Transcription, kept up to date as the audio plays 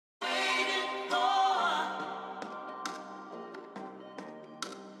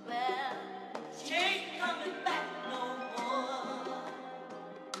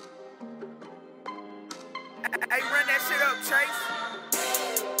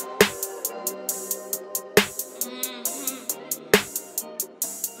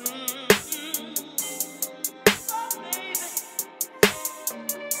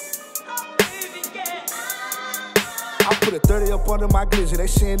40 up under my glizzy. They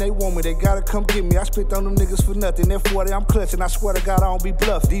saying they want me, they gotta come get me. I spit on them niggas for nothing. That 40 I'm clutching. I swear to God I don't be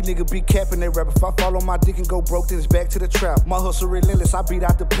bluff. These niggas be capping they rap. If I fall on my dick and go broke, then it's back to the trap. My hustle relentless, I beat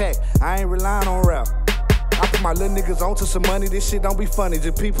out the pack. I ain't relying on rap. I put my little niggas on to some money, this shit don't be funny,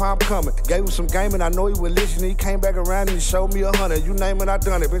 just peep how I'm coming. Gave him some game and I know he was listening. He came back around and he showed me 100. You name it, I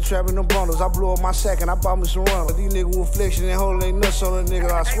done it. Been trapping them bundles, I blew up my sack and I bought me some runners. These niggas with flexion and holding their nuts on the nigga.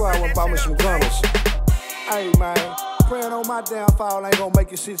 I swear I went bought me some gunners. Hey man, praying on my downfall ain't gonna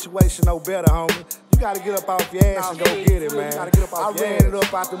make your situation no better, homie. You gotta get up off your ass and go get it, man. I ran it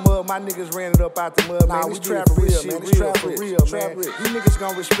up out the mud, my niggas ran it up out the mud, man. This Traprich shit, this trap for real, man. You niggas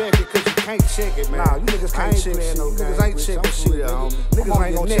gonna respect it cause you can't check it, man. You niggas can't check shit, you niggas ain't checking shit, homie. Niggas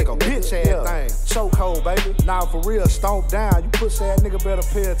ain't gonna check a bitch ass thing. So cold, baby. Nah, for real, stomp down. You pussy ass nigga better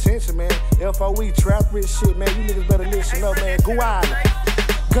pay attention, man. FOE, Traprich shit, man. You niggas better listen up, man. Go Island.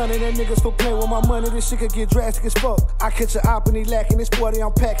 Gunning at niggas for playing with my money, this shit could get drastic as fuck. I catch a op and he lacking, this 40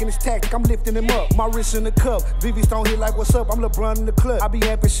 I'm packing, this tactic, I'm lifting him up. My wrist in the cup, VV Stone hit like what's up, I'm LeBron in the club. I be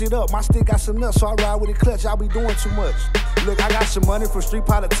amping shit up, my stick got some nuts, so I ride with it clutch, I be doing too much. Look, I got some money from street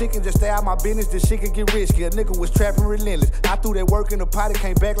politicking, just stay out my business, this shit could get risky. A nigga was trapping relentless, I threw that work in the pot, it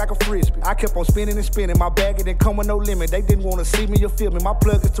came back like a frisbee. I kept on spinning and spinning, my bag it didn't come with no limit. They didn't want to see me or feel me, my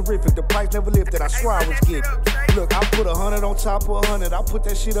plug is terrific, the price never lifted, I swear I was getting. Look, I put 100 on top of 100, I put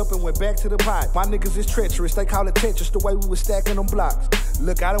that shit up and went back to the pot. My niggas is treacherous, they call it Tetris, the way we was stacking them blocks.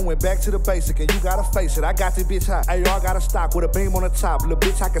 Look, I done went back to the basic, and you gotta face it, I got this bitch hot. AR got a stock with a beam on the top. Little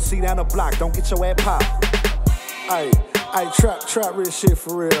bitch, I can see down the block, don't get your ass popped. Hey, Traprich shit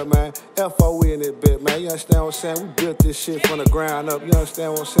for real, man. FOE in it bit, man. You understand what I'm saying? We built this shit from the ground up. You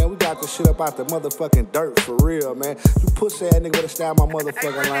understand what I'm saying? We got this shit up out the motherfucking dirt for real, man. You pussy ass nigga better stay out my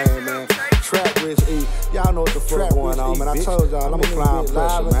motherfucking lane, man. Traprich E. Y'all know what the fuck going on, man. I told y'all I'm a flying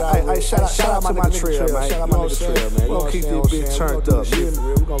pressure, man. Hey, shout out to my nigga Trail, man. Shout out my nigga Trail, man. We gon' keep this bitch turned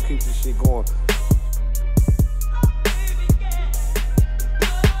up. We gon' keep this shit going.